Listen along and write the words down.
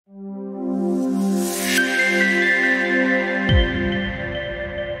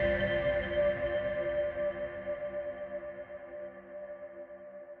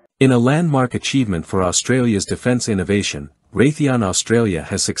In a landmark achievement for Australia's defence innovation, Raytheon Australia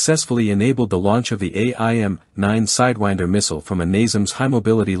has successfully enabled the launch of the AIM-9 Sidewinder missile from a NASAMS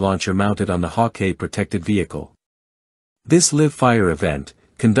High-Mobility Launcher mounted on the Hawk-A protected vehicle. This live-fire event,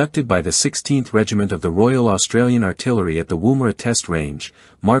 conducted by the 16th Regiment of the Royal Australian Artillery at the Woomera Test Range,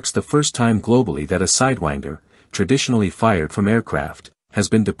 marks the first time globally that a Sidewinder, traditionally fired from aircraft, has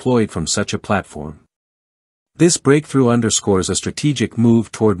been deployed from such a platform. This breakthrough underscores a strategic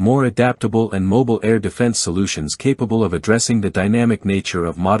move toward more adaptable and mobile air defense solutions capable of addressing the dynamic nature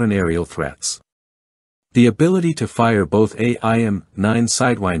of modern aerial threats. The ability to fire both AIM-9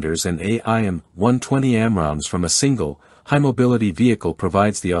 Sidewinders and AIM-120 AMRAAMs from a single, high-mobility vehicle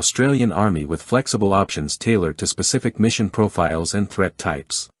provides the Australian Army with flexible options tailored to specific mission profiles and threat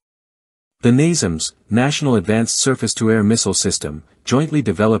types. The NASAMS, National Advanced Surface-to-Air Missile System, jointly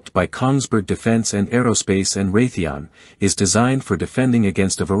developed by Kongsberg Defence and Aerospace and Raytheon, is designed for defending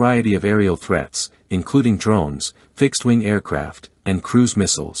against a variety of aerial threats, including drones, fixed-wing aircraft, and cruise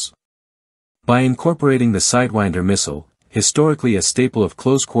missiles. By incorporating the Sidewinder missile, historically a staple of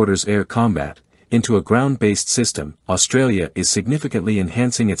close-quarters air combat, into a ground-based system, Australia is significantly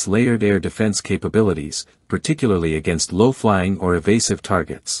enhancing its layered air defence capabilities, particularly against low-flying or evasive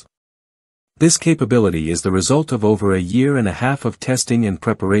targets. This capability is the result of over a year and a half of testing and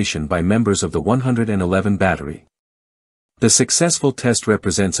preparation by members of the 111 Battery. The successful test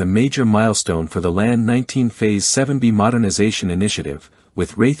represents a major milestone for the LAN 19 Phase 7B modernization initiative,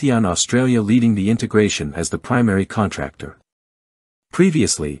 with Raytheon Australia leading the integration as the primary contractor.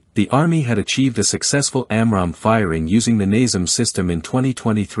 Previously, the Army had achieved a successful AMRAAM firing using the NASAMS system in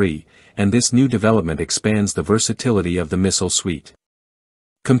 2023, and this new development expands the versatility of the missile suite.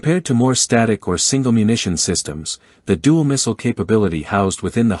 Compared to more static or single munition systems, the dual missile capability housed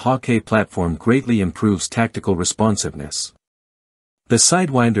within the Hawk-A platform greatly improves tactical responsiveness. The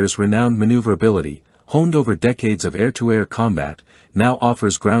Sidewinder's renowned maneuverability, honed over decades of air-to-air combat, now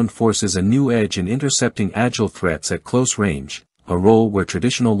offers ground forces a new edge in intercepting agile threats at close range, a role where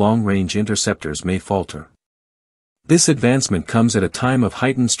traditional long-range interceptors may falter. This advancement comes at a time of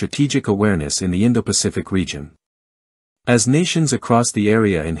heightened strategic awareness in the Indo-Pacific region. As nations across the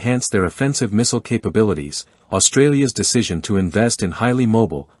area enhance their offensive missile capabilities, Australia's decision to invest in highly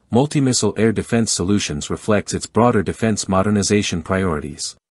mobile, multi-missile air defense solutions reflects its broader defense modernization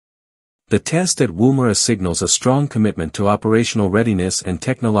priorities. The test at Woomera signals a strong commitment to operational readiness and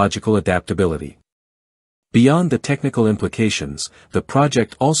technological adaptability. Beyond the technical implications, the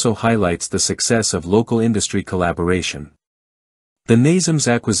project also highlights the success of local industry collaboration. The NASAMS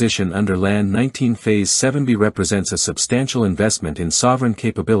acquisition under LAN 19 Phase 7B represents a substantial investment in sovereign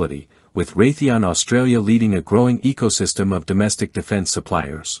capability, with Raytheon Australia leading a growing ecosystem of domestic defence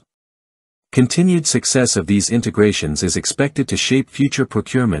suppliers. Continued success of these integrations is expected to shape future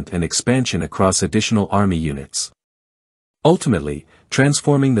procurement and expansion across additional Army units. Ultimately,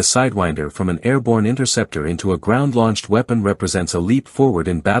 transforming the Sidewinder from an airborne interceptor into a ground-launched weapon represents a leap forward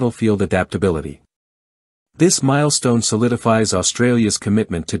in battlefield adaptability. This milestone solidifies Australia's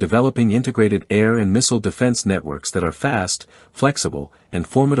commitment to developing integrated air and missile defense networks that are fast, flexible, and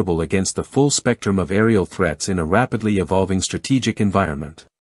formidable against the full spectrum of aerial threats in a rapidly evolving strategic environment.